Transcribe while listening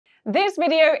This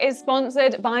video is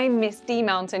sponsored by Misty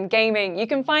Mountain Gaming. You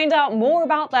can find out more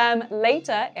about them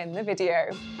later in the video.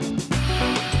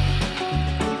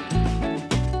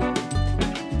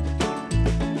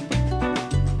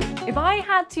 If I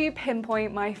had to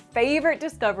pinpoint my favorite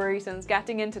discovery since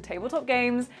getting into tabletop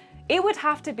games, it would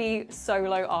have to be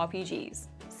solo RPGs.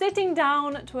 Sitting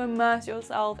down to immerse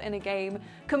yourself in a game,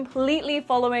 completely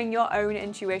following your own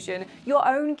intuition, your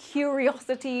own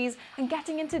curiosities, and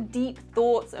getting into deep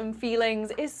thoughts and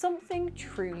feelings is something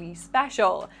truly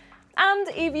special. And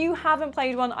if you haven't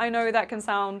played one, I know that can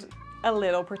sound a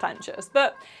little pretentious,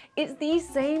 but it's the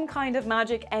same kind of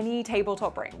magic any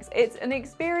tabletop brings. It's an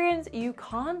experience you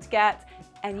can't get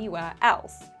anywhere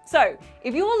else. So,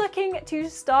 if you're looking to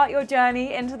start your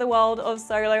journey into the world of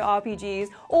solo RPGs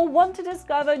or want to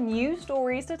discover new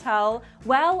stories to tell,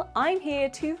 well, I'm here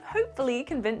to hopefully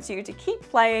convince you to keep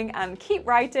playing and keep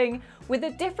writing with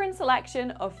a different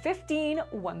selection of 15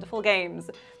 wonderful games.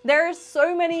 There are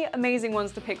so many amazing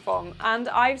ones to pick from, and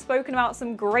I've spoken about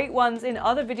some great ones in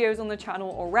other videos on the channel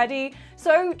already,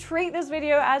 so treat this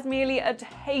video as merely a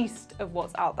taste of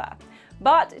what's out there.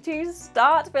 But to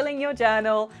start filling your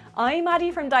journal, I'm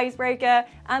Maddie from Dicebreaker,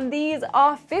 and these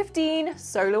are 15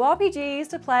 solo RPGs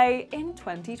to play in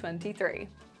 2023.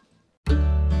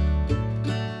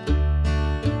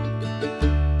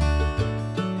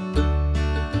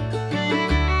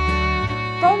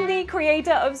 From the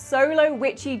creator of solo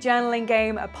witchy journaling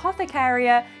game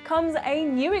Apawthecaria comes a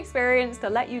new experience to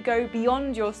let you go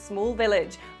beyond your small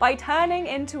village by turning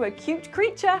into a cute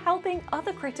creature helping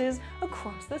other critters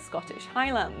across the Scottish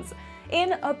Highlands.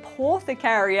 In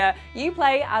Apawthecaria, you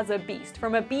play as a beast,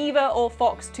 from a beaver or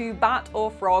fox to bat or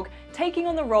frog, taking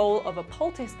on the role of a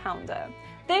poultice pounder.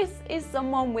 This is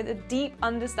someone with a deep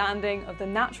understanding of the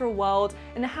natural world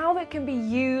and how it can be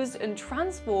used and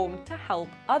transformed to help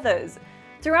others.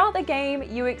 Throughout the game,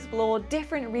 you explore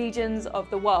different regions of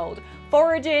the world,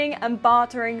 foraging and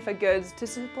bartering for goods to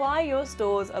supply your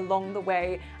stores along the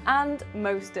way, and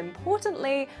most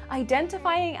importantly,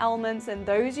 identifying elements in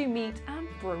those you meet and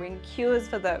brewing cures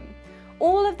for them.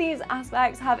 All of these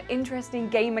aspects have interesting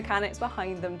game mechanics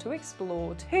behind them to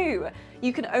explore too.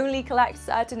 You can only collect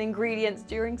certain ingredients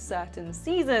during certain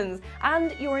seasons,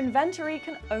 and your inventory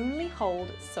can only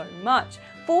hold so much,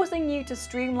 forcing you to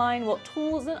streamline what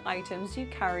tools and items you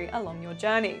carry along your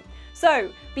journey.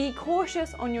 So be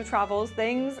cautious on your travels,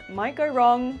 things might go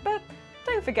wrong, but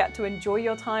don't forget to enjoy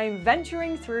your time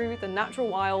venturing through the natural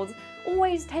wilds.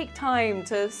 Always take time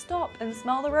to stop and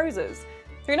smell the roses.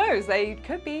 Who knows, they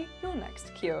could be your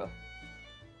next cure.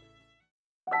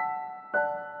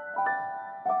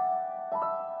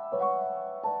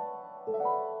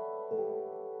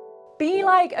 Be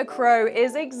Like a Crow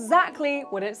is exactly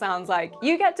what it sounds like.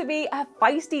 You get to be a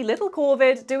feisty little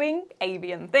corvid doing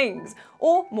avian things.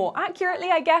 Or more accurately,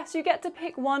 I guess, you get to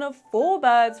pick one of 4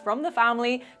 birds from the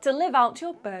family to live out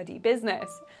your birdie business.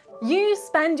 You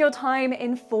spend your time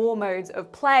in 4 modes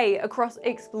of play across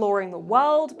exploring the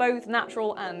world, both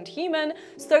natural and human,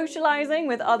 socializing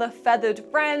with other feathered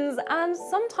friends, and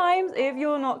sometimes, if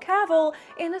you're not careful,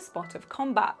 in a spot of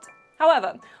combat.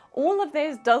 However, all of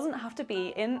this doesn't have to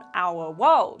be in our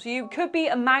world. You could be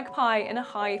a magpie in a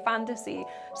high fantasy,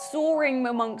 soaring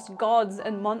amongst gods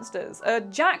and monsters, a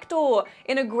jackdaw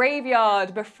in a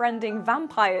graveyard befriending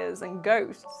vampires and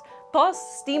ghosts,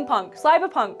 plus steampunk,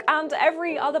 cyberpunk, and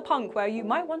every other punk where you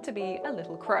might want to be a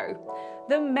little crow.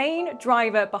 The main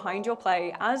driver behind your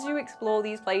play as you explore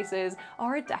these places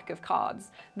are a deck of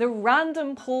cards. The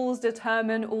random pulls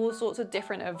determine all sorts of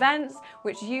different events,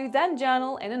 which you then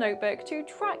journal in a notebook to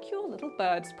track your little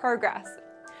bird's progress.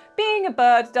 Being a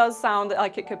bird does sound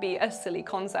like it could be a silly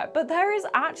concept, but there is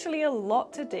actually a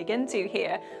lot to dig into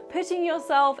here. Putting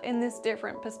yourself in this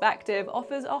different perspective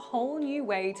offers a whole new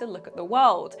way to look at the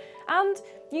world, and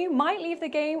you might leave the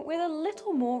game with a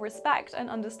little more respect and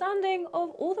understanding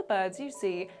of all the birds you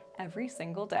see every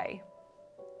single day.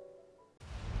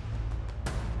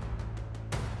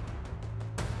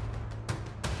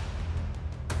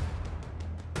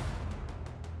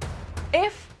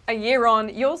 If a year on,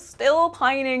 you're still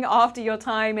pining after your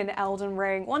time in Elden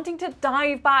Ring, wanting to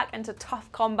dive back into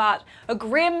tough combat, a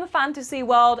grim fantasy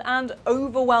world, and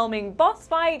overwhelming boss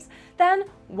fights, then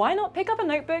why not pick up a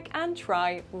notebook and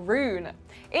try RUNE?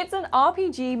 It's an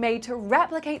RPG made to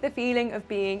replicate the feeling of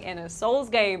being in a Souls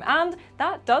game, and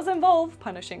that does involve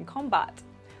punishing combat.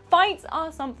 Fights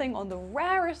are something on the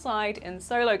rarer side in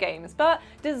solo games, but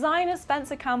designer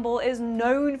Spencer Campbell is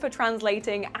known for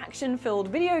translating action-filled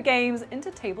video games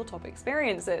into tabletop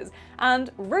experiences, and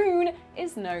RUNE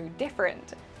is no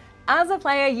different. As a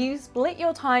player, you split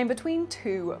your time between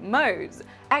two modes.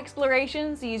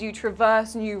 Exploration sees you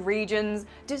traverse new regions,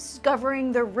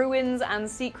 discovering the ruins and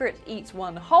secrets each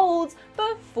one holds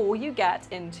before you get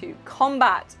into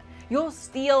combat. Your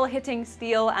steel hitting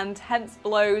steel and tense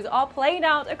blows are played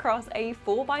out across a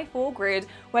 4x4 grid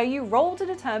where you roll to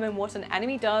determine what an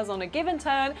enemy does on a given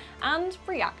turn and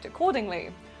react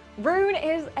accordingly. RUNE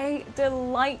is a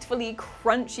delightfully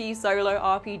crunchy solo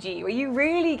RPG where you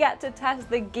really get to test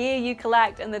the gear you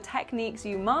collect and the techniques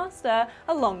you master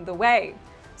along the way.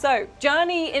 So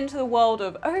journey into the world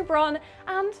of Oberon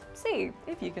and see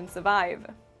if you can survive.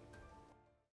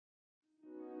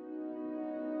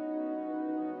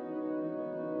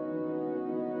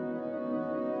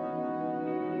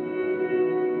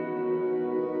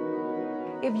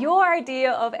 If your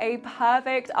idea of a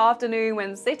perfect afternoon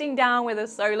when sitting down with a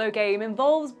solo game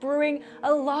involves brewing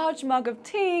a large mug of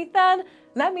tea, then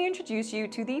let me introduce you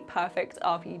to the perfect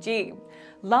RPG.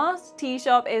 Last Tea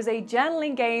Shop is a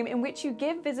journaling game in which you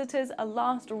give visitors a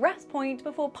last rest point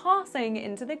before passing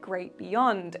into the great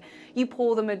beyond. You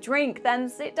pour them a drink, then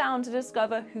sit down to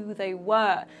discover who they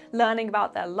were, learning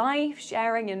about their life,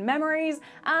 sharing in memories,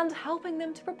 and helping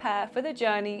them to prepare for the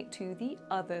journey to the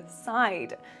other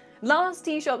side. Last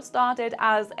Tea Shop started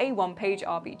as a one-page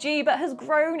RPG, but has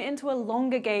grown into a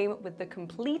longer game with the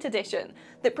Complete Edition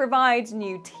that provides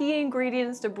new tea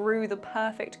ingredients to brew the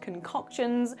perfect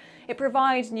concoctions. It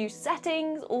provides new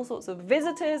settings, all sorts of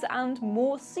visitors, and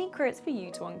more secrets for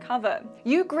you to uncover.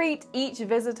 You greet each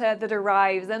visitor that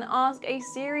arrives and ask a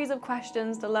series of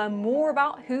questions to learn more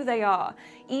about who they are,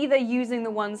 either using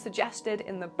the ones suggested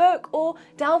in the book or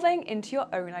delving into your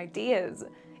own ideas.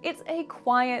 It's a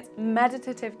quiet,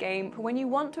 meditative game for when you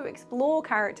want to explore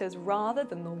characters rather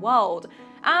than the world.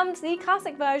 And the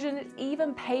classic version is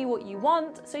even pay what you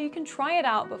want, so you can try it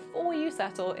out before you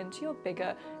settle into your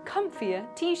bigger, comfier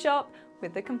tea shop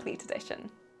with the Complete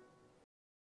Edition.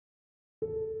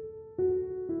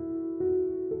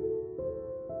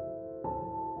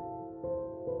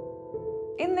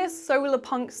 In this solar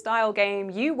punk style game,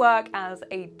 you work as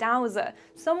a Dowser,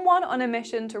 someone on a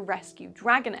mission to rescue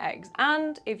dragon eggs,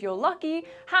 and if you're lucky,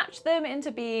 hatch them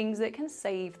into beings that can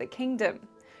save the kingdom.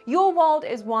 Your world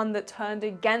is one that turned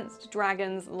against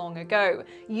dragons long ago,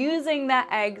 using their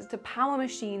eggs to power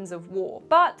machines of war,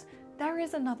 but there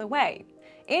is another way.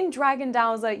 In Dragon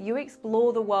Dowser, you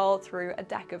explore the world through a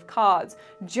deck of cards,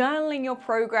 journaling your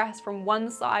progress from one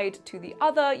side to the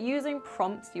other using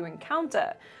prompts you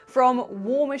encounter. From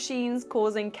war machines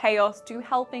causing chaos to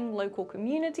helping local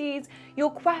communities,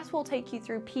 your quest will take you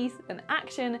through peace and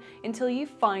action until you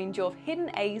find your hidden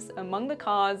ace among the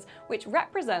cards, which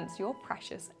represents your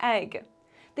precious egg.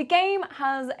 The game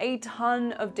has a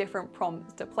ton of different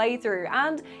prompts to play through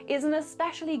and is an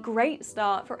especially great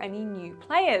start for any new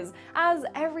players, as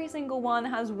every single one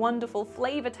has wonderful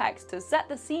flavor text to set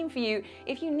the scene for you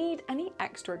if you need any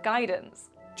extra guidance.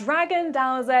 Dragon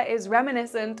Dowser is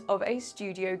reminiscent of a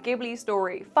Studio Ghibli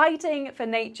story, fighting for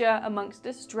nature amongst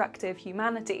destructive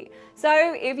humanity.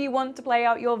 So if you want to play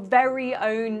out your very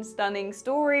own stunning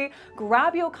story,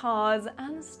 grab your cards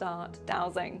and start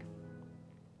dowsing.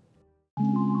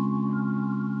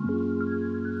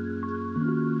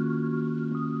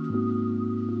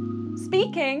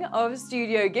 Speaking of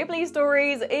Studio Ghibli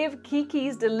stories, if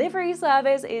Kiki's Delivery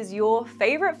Service is your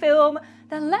favorite film,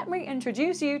 then let me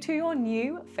introduce you to your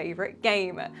new favorite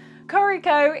game.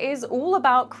 Koriko is all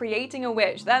about creating a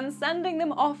witch, then sending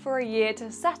them off for a year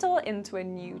to settle into a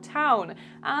new town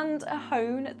and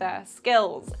hone their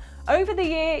skills. Over the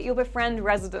year, you'll befriend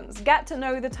residents, get to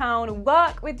know the town,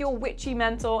 work with your witchy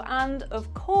mentor, and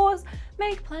of course,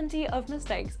 make plenty of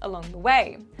mistakes along the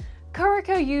way.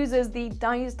 Koriko uses the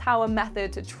Dice Tower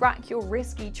method to track your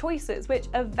risky choices, which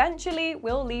eventually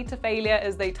will lead to failure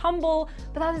as they tumble,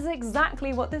 but that is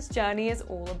exactly what this journey is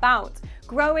all about: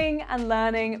 growing and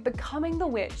learning, becoming the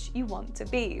witch you want to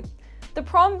be. The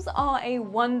prompts are a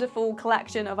wonderful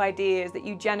collection of ideas that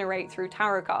you generate through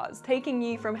tarot cards, taking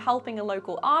you from helping a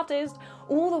local artist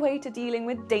all the way to dealing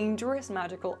with dangerous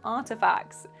magical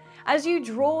artifacts. As you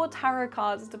draw tarot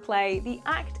cards to play, the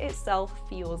act itself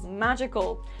feels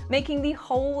magical, making the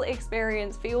whole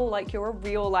experience feel like you're a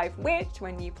real-life witch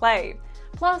when you play.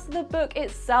 Plus, the book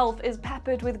itself is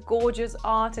peppered with gorgeous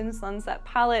art and sunset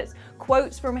palettes,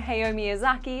 quotes from Hayao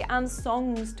Miyazaki, and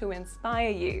songs to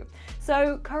inspire you.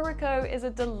 So Koriko is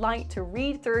a delight to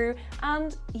read through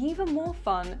and even more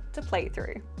fun to play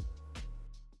through.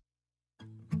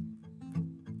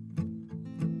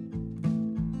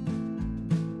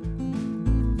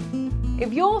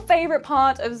 If your favorite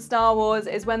part of Star Wars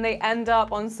is when they end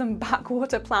up on some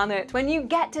backwater planet, when you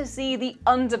get to see the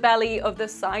underbelly of the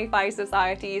sci-fi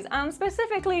societies, and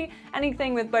specifically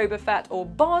anything with Boba Fett or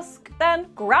Bosk, then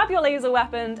grab your laser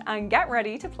weapon and get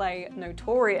ready to play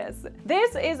Notorious.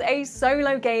 This is a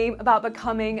solo game about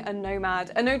becoming a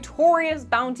nomad, a notorious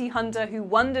bounty hunter who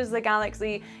wanders the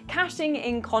galaxy, cashing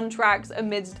in contracts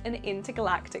amidst an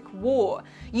intergalactic war.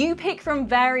 You pick from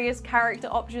various character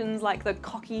options like the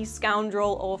cocky scoundrel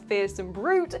or fearsome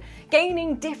brute,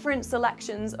 gaining different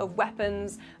selections of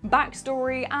weapons,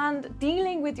 backstory, and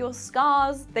dealing with your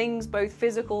scars, things both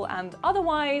physical and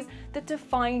otherwise, that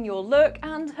define your look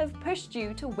and have pushed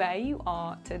you to where you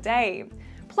are today.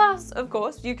 Plus, of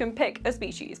course, you can pick a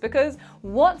species, because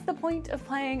what's the point of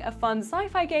playing a fun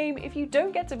sci-fi game if you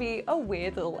don't get to be a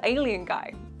weird little alien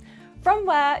guy? From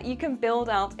where you can build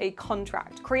out a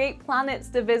contract, create planets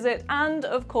to visit, and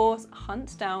of course,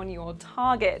 hunt down your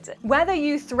target. Whether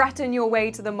you threaten your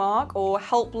way to the mark or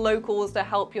help locals to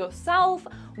help yourself,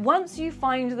 once you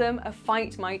find them, a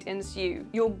fight might ensue.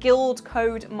 Your guild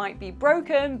code might be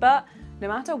broken, but no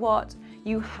matter what,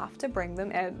 you have to bring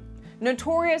them in.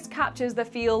 Notorious captures the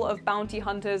feel of bounty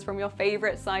hunters from your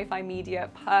favorite sci-fi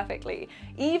media perfectly,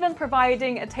 even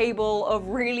providing a table of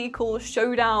really cool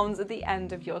showdowns at the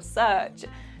end of your search.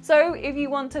 So if you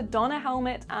want to don a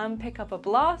helmet and pick up a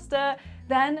blaster,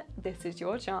 then this is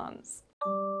your chance.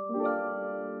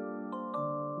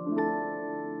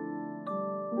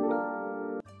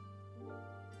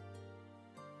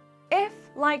 If,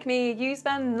 like me, you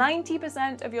spend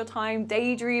 90% of your time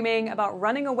daydreaming about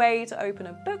running away to open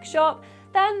a bookshop,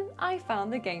 then I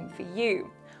found the game for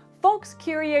you.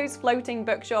 Curio's floating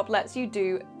bookshop lets you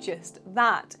do just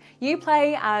that. You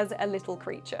play as a little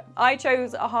creature. I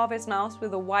chose a harvest mouse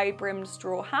with a wide-brimmed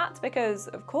straw hat because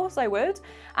of course I would,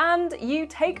 and you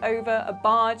take over a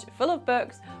barge full of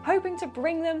books, hoping to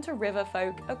bring them to river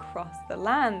folk across the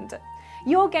land.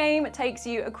 Your game takes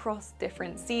you across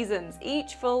different seasons,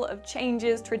 each full of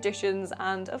changes, traditions,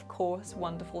 and of course,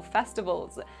 wonderful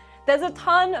festivals. There's a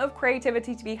ton of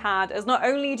creativity to be had, as not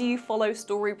only do you follow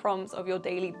story prompts of your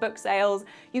daily book sales,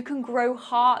 you can grow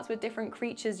hearts with different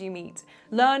creatures you meet,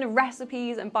 learn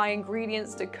recipes and buy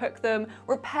ingredients to cook them,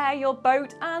 repair your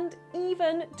boat, and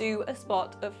even do a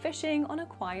spot of fishing on a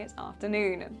quiet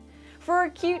afternoon. For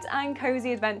a cute and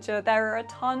cozy adventure, there are a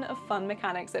ton of fun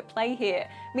mechanics at play here,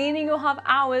 meaning you'll have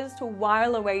hours to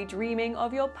while away dreaming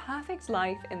of your perfect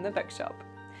life in the bookshop.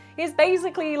 It's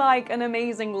basically like an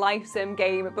amazing life sim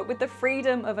game, but with the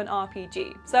freedom of an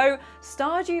RPG. So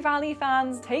Stardew Valley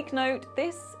fans, take note,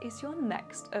 this is your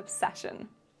next obsession.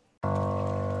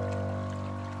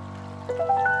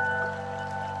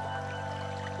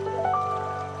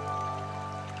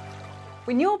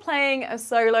 When you're playing a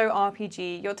solo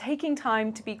RPG, you're taking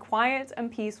time to be quiet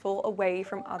and peaceful away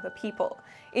from other people,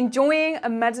 enjoying a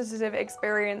meditative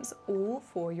experience all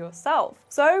for yourself.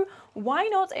 So why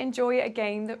not enjoy a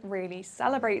game that really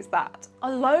celebrates that?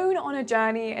 Alone on a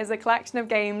Journey is a collection of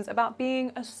games about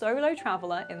being a solo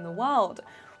traveler in the world.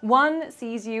 One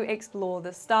sees you explore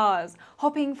the stars,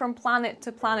 hopping from planet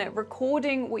to planet,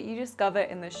 recording what you discover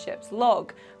in the ship's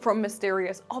log, from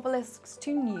mysterious obelisks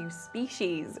to new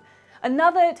species.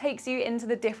 Another takes you into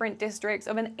the different districts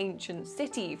of an ancient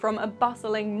city, from a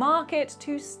bustling market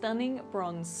to stunning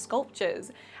bronze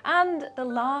sculptures. And the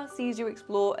last sees you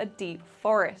explore a deep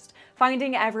forest,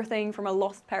 finding everything from a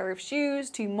lost pair of shoes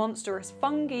to monstrous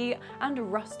fungi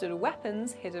and rusted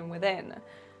weapons hidden within.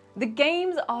 The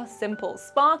games are simple,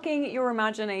 sparking your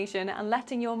imagination and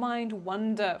letting your mind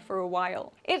wander for a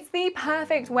while. It's the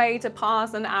perfect way to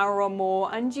pass an hour or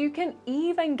more, and you can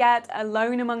even get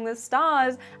Alone Among the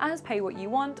Stars as pay what you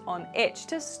want on itch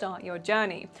to start your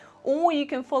journey. Or you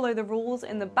can follow the rules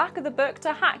in the back of the book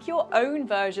to hack your own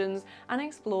versions and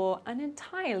explore an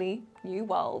entirely new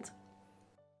world.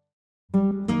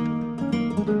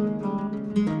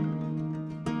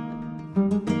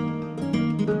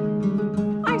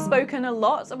 Spoken a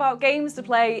lot about games to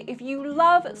play if you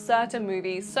love certain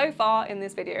movies so far in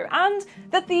this video, and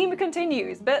the theme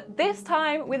continues, but this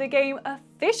time with a game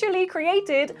officially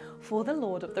created for the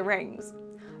Lord of the Rings.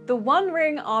 The One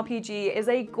Ring RPG is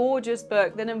a gorgeous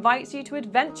book that invites you to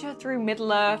adventure through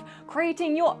Middle-earth,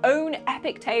 creating your own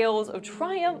epic tales of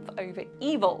triumph over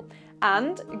evil.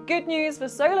 And good news for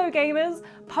solo gamers,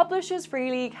 publishers Free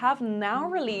League have now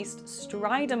released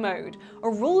Strider Mode, a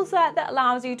rule set that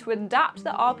allows you to adapt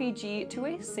the RPG to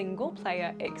a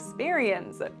single-player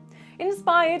experience.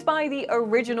 Inspired by the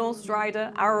original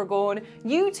Strider, Aragorn,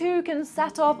 you too can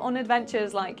set off on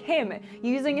adventures like him,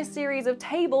 using a series of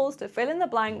tables to fill in the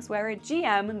blanks where a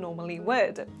GM normally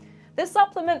would. This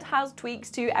supplement has tweaks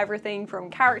to everything from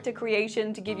character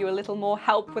creation to give you a little more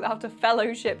help without a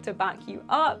fellowship to back you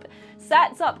up,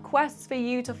 sets up quests for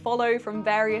you to follow from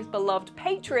various beloved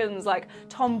patrons like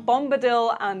Tom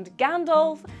Bombadil and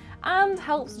Gandalf, and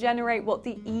helps generate what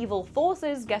the evil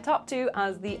forces get up to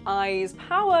as the Eye's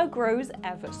power grows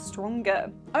ever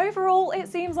stronger. Overall, it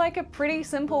seems like a pretty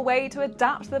simple way to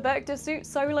adapt the book to suit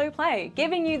solo play,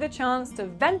 giving you the chance to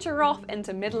venture off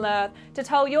into Middle-earth to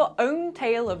tell your own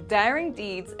tale of daring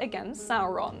deeds against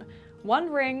Sauron. One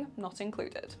ring not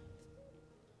included.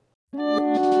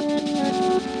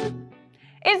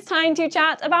 It's time to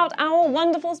chat about our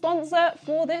wonderful sponsor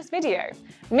for this video.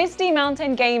 Misty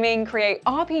Mountain Gaming create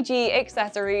RPG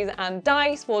accessories and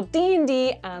dice for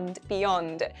D&D and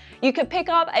beyond. You could pick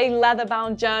up a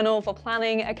leather-bound journal for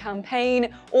planning a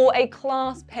campaign, or a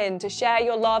class pin to share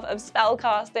your love of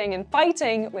spellcasting and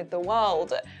fighting with the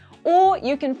world. Or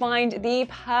you can find the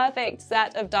perfect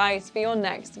set of dice for your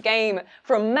next game,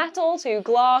 from metal to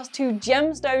glass to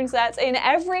gemstone sets in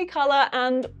every color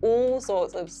and all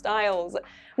sorts of styles.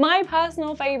 My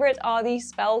personal favorite are the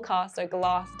Spellcaster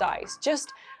glass dice.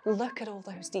 Just look at all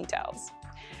those details.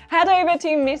 Head over to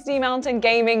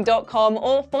mistymountaingaming.com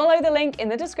or follow the link in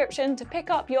the description to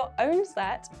pick up your own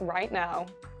set right now.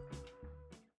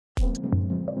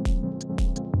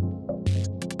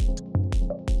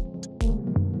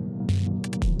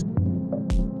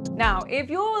 Now, if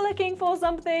you're looking for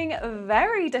something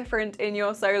very different in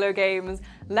your solo games,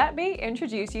 let me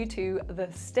introduce you to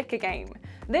the Sticker Game.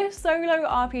 This solo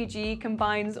RPG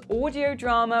combines audio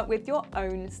drama with your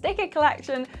own sticker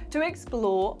collection to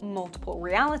explore multiple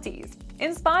realities.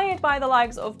 Inspired by the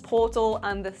likes of Portal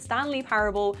and the Stanley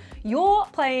Parable, you're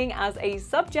playing as a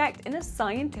subject in a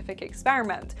scientific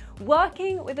experiment,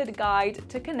 working with a guide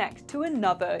to connect to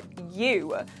another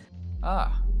you.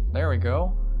 Ah, there we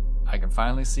go. I can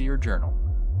finally see your journal.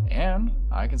 And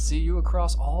I can see you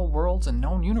across all worlds and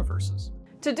known universes.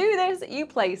 To do this, you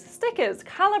place stickers,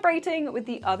 calibrating with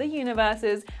the other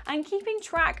universes and keeping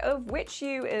track of which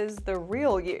you is the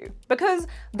real you. Because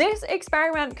this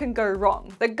experiment can go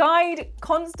wrong. The guide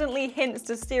constantly hints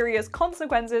to serious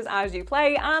consequences as you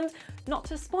play, and not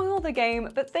to spoil the game,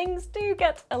 but things do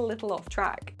get a little off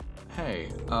track. Hey,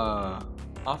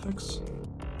 Apawthecaria,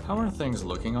 how are things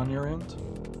looking on your end?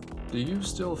 Do you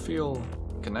still feel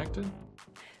connected?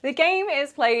 The game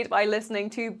is played by listening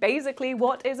to basically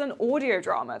what is an audio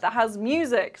drama that has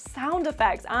music, sound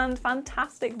effects, and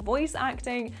fantastic voice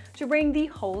acting to bring the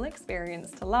whole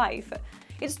experience to life.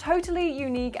 It's totally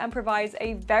unique and provides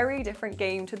a very different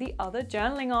game to the other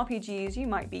journaling RPGs you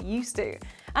might be used to.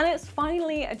 And it's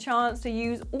finally a chance to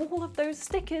use all of those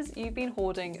stickers you've been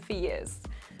hoarding for years.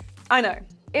 I know,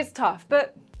 it's tough,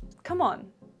 but come on,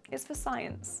 it's for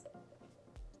science.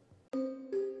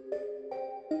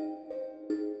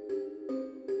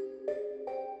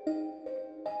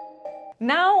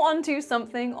 Now onto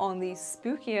something on the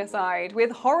spookier side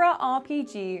with horror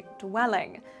RPG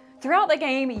Dwelling. Throughout the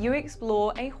game, you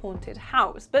explore a haunted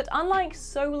house, but unlike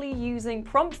solely using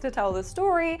prompts to tell the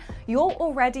story, you're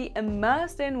already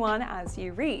immersed in one as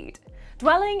you read.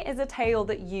 Dwelling is a tale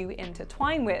that you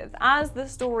intertwine with. As the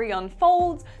story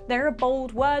unfolds, there are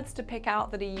bold words to pick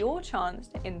out that are your chance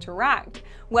to interact,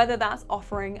 whether that's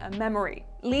offering a memory,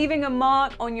 leaving a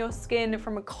mark on your skin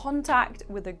from a contact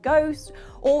with a ghost,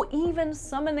 or even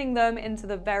summoning them into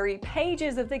the very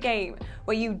pages of the game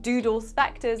where you doodle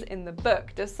specters in the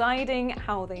book, deciding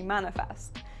how they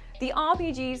manifest. The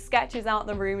RPG sketches out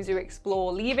the rooms you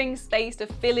explore, leaving space to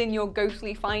fill in your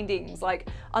ghostly findings, like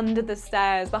under the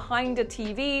stairs, behind a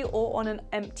TV, or on an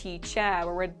empty chair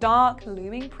where a dark,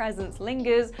 looming presence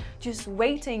lingers, just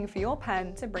waiting for your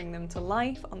pen to bring them to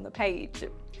life on the page.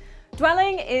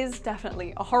 Dwelling is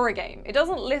definitely a horror game. It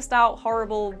doesn't list out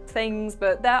horrible things,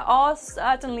 but there are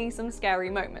certainly some scary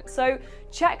moments, so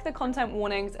check the content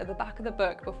warnings at the back of the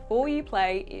book before you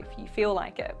play if you feel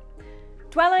like it.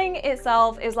 Dwelling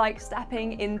itself is like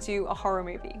stepping into a horror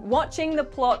movie, watching the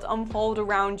plot unfold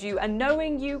around you and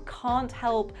knowing you can't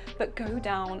help but go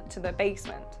down to the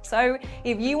basement. So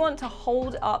if you want to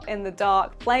hold up in the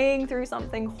dark, playing through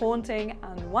something haunting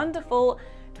and wonderful,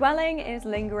 Dwelling is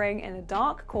lingering in a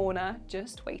dark corner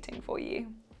just waiting for you.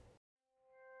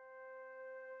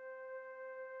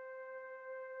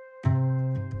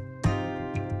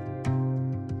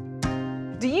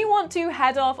 Do you want to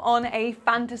head off on a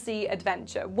fantasy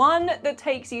adventure, one that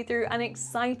takes you through an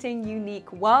exciting,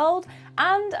 unique world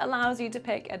and allows you to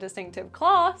pick a distinctive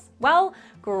class? Well,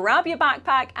 grab your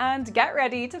backpack and get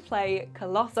ready to play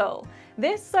Colossal.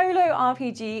 This solo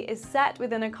RPG is set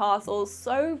within a castle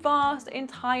so vast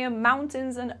entire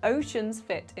mountains and oceans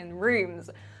fit in rooms.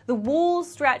 The The walls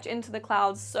stretch into the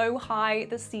clouds so high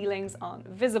the ceilings aren't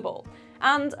visible.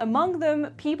 And among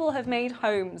them, people have made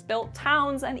homes, built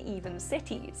towns, and even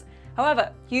cities.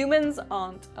 However, humans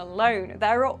aren't alone.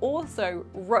 There are also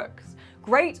rooks,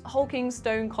 great hulking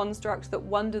stone constructs that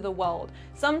wander the world,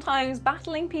 sometimes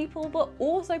battling people but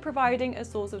also providing a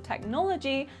source of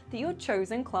technology that your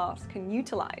chosen class can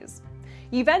utilize.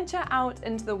 You venture out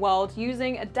into the world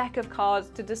using a deck of cards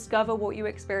to discover what you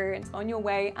experience on your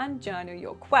way and journey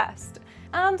your quest.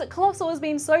 And Colossal has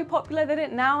been so popular that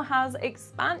it now has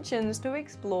expansions to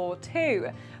explore too.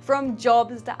 From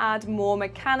jobs to add more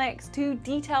mechanics to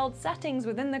detailed settings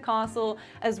within the castle,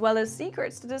 as well as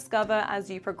secrets to discover as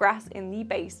you progress in the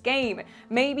base game,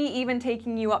 maybe even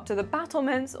taking you up to the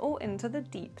battlements or into the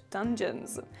deep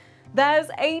dungeons. There's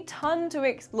a ton to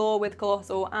explore with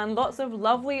Colossal and lots of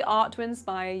lovely art to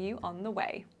inspire you on the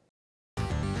way.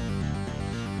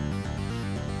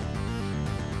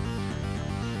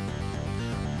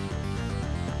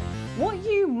 What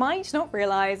you might not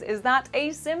realize is that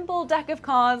a simple deck of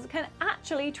cards can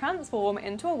actually transform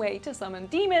into a way to summon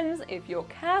demons if you're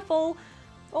careful,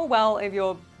 or well, if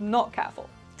you're not careful.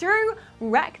 Through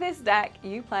Wreck This Deck,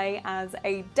 you play as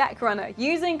a deck runner,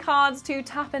 using cards to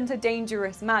tap into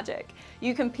dangerous magic.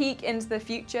 You can peek into the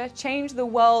future, change the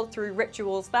world through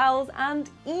ritual spells,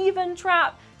 and even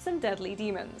trap some deadly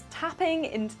demons, tapping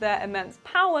into their immense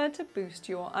power to boost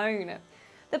your own.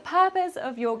 The purpose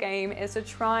of your game is to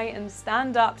try and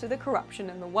stand up to the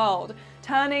corruption in the world,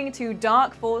 turning to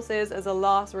dark forces as a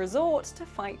last resort to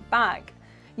fight back.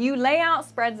 You lay out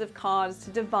spreads of cards to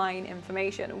divine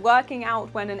information, working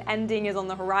out when an ending is on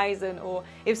the horizon or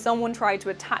if someone tried to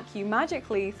attack you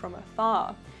magically from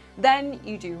afar. Then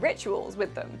you do rituals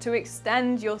with them to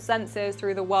extend your senses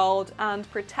through the world and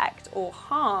protect or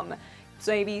harm.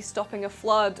 So maybe stopping a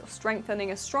flood,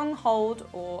 strengthening a stronghold,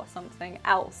 or something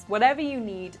else, whatever you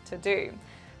need to do.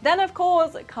 Then of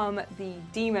course come the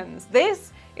demons.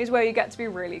 This is where you get to be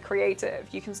really creative.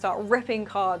 You can start ripping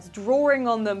cards, drawing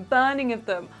on them, burning of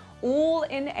them, all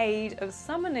in aid of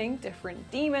summoning different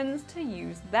demons to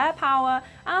use their power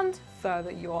and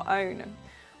further your own.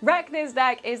 Wreck This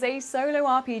Deck is a solo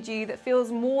RPG that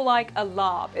feels more like a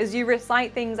LARP as you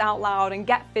recite things out loud and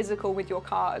get physical with your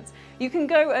cards. You can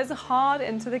go as hard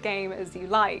into the game as you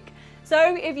like.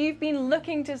 So if you've been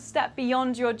looking to step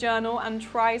beyond your journal and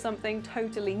try something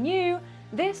totally new,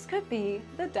 this could be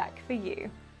the deck for you.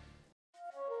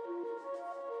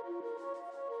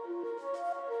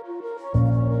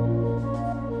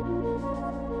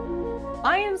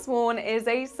 Ironsworn is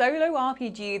a solo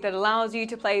RPG that allows you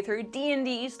to play through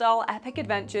D&D style epic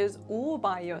adventures all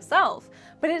by yourself,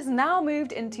 but it's now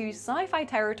moved into sci-fi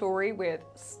territory with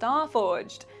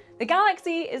Starforged. The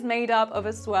galaxy is made up of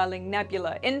a swirling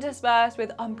nebula, interspersed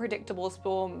with unpredictable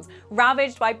storms,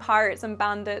 ravaged by pirates and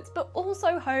bandits, but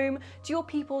also home to your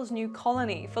people's new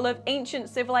colony, full of ancient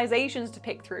civilizations to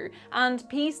pick through and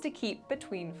peace to keep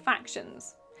between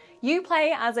factions. You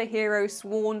play as a hero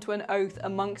sworn to an oath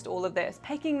amongst all of this,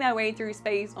 picking their way through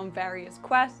space on various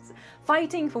quests,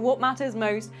 fighting for what matters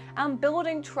most, and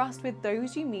building trust with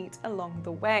those you meet along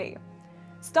the way.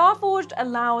 Starforged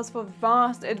allows for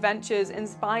vast adventures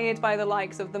inspired by the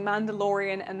likes of The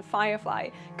Mandalorian and Firefly,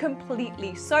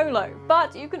 completely solo,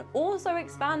 but you can also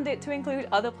expand it to include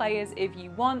other players if you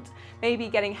want, maybe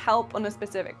getting help on a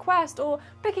specific quest or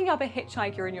picking up a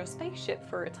hitchhiker in your spaceship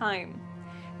for a time.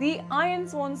 The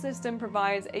Ironsworn system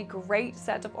provides a great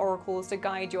set of oracles to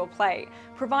guide your play,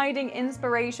 providing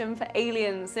inspiration for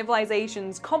aliens,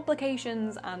 civilizations,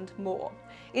 complications, and more.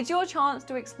 It's your chance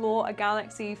to explore a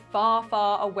galaxy far,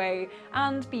 far away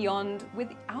and beyond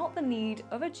without the need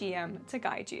of a GM to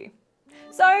guide you.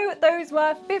 So those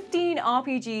were 15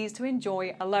 RPGs to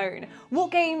enjoy alone. What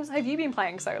games have you been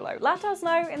playing solo? Let us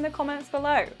know in the comments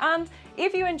below. And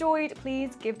if you enjoyed,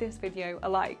 please give this video a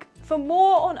like. For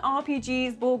more on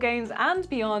RPGs, board games, and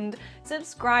beyond,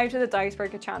 subscribe to the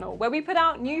Dicebreaker channel, where we put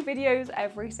out new videos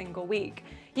every single week.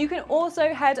 You can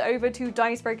also head over to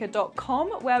dicebreaker.com,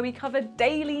 where we cover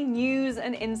daily news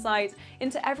and insights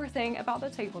into everything about the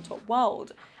tabletop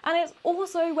world. And it's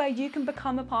also where you can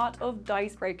become a part of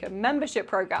Dicebreaker membership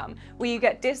program, where you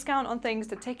get discount on things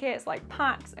to tickets like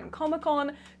PAX and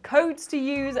Comic-Con, codes to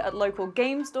use at local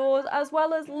game stores, as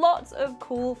well as lots of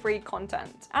cool free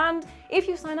content. And if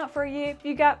you sign up for a year,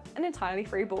 you get an entirely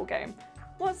free board game.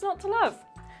 What's not to love?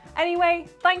 Anyway,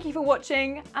 thank you for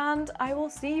watching, and I will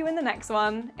see you in the next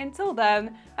one. Until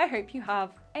then, I hope you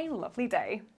have a lovely day.